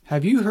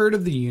Have you heard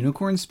of the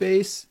unicorn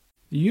space?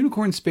 The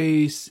unicorn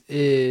space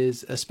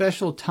is a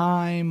special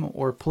time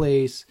or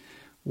place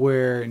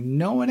where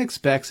no one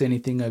expects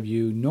anything of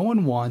you, no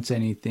one wants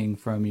anything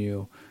from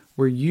you,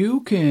 where you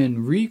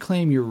can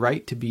reclaim your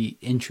right to be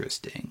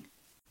interesting.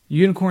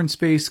 Unicorn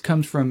Space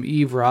comes from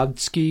Eve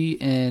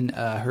Rodsky in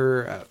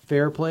her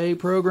Fair Play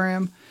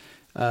program,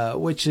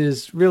 which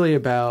is really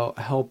about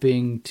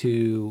helping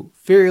to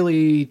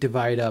fairly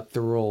divide up the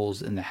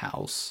roles in the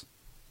house.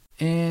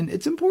 And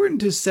it's important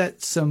to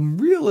set some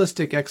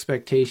realistic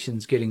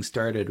expectations getting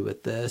started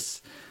with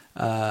this,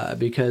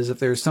 because if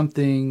there's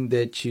something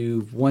that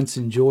you've once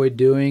enjoyed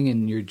doing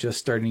and you're just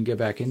starting to get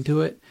back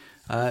into it,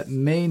 it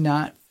may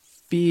not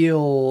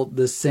feel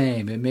the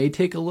same. It may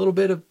take a little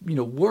bit of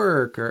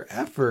work or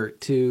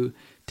effort to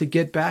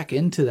get back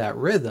into that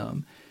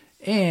rhythm.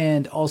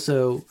 And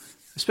also,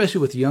 especially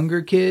with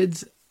younger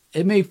kids,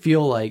 it may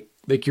feel like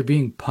you're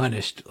being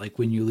punished, like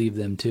when you leave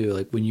them too,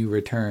 like when you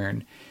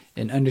return.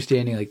 And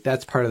understanding like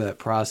that's part of that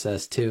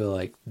process too.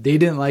 Like they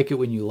didn't like it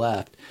when you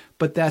left,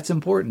 but that's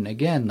important.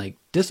 Again, like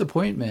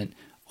disappointment,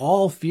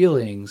 all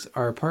feelings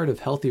are a part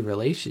of healthy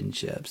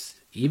relationships,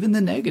 even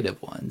the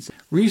negative ones.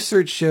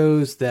 Research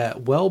shows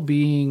that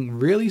well-being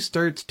really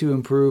starts to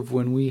improve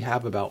when we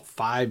have about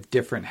 5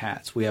 different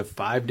hats. We have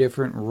 5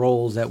 different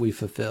roles that we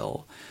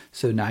fulfill.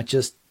 So not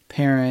just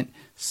parent,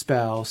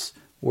 spouse,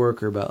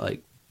 worker, but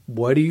like,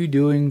 what are you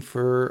doing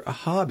for a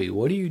hobby?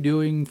 What are you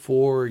doing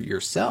for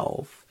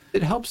yourself?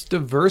 It helps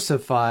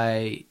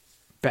diversify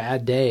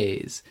bad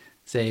days.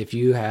 Say if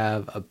you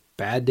have a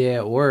bad day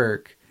at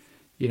work,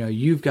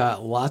 you've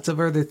got lots of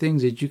other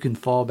things that you can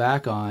fall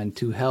back on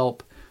to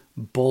help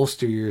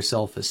bolster your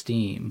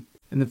self-esteem.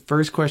 And the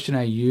first question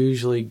I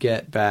usually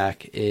get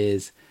back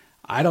is,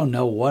 I don't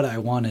know what I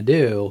want to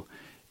do.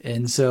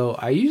 And so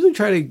I usually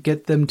try to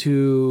get them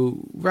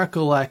to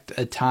recollect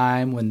a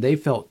time when they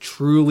felt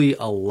truly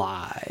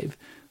alive,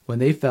 when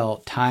they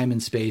felt time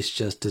and space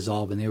just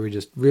dissolve and they were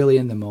just really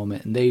in the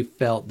moment and they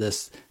felt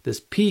this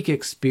peak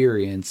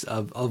experience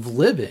of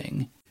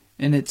living.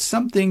 And it's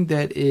something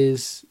that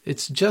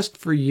it's just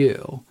for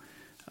you.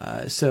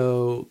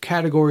 So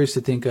categories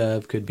to think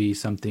of could be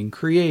something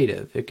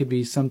creative. It could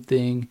be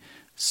something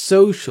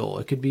social.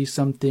 It could be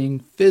something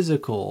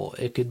physical.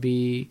 It could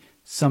be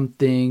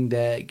something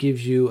that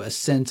gives you a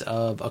sense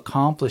of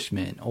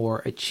accomplishment or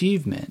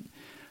achievement.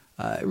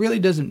 It really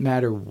doesn't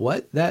matter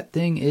what that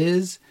thing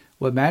is.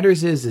 What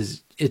matters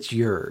is it's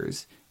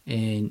yours,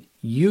 and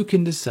you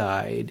can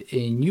decide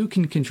and you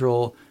can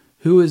control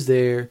who is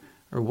there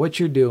or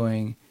what you're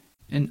doing.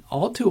 And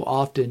all too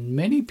often,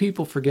 many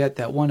people forget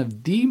that one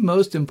of the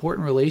most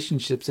important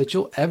relationships that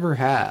you'll ever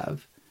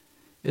have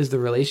is the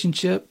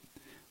relationship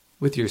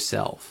with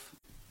yourself.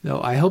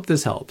 So I hope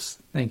this helps.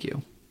 Thank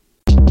you.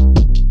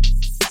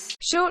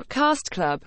 Shortcast Club.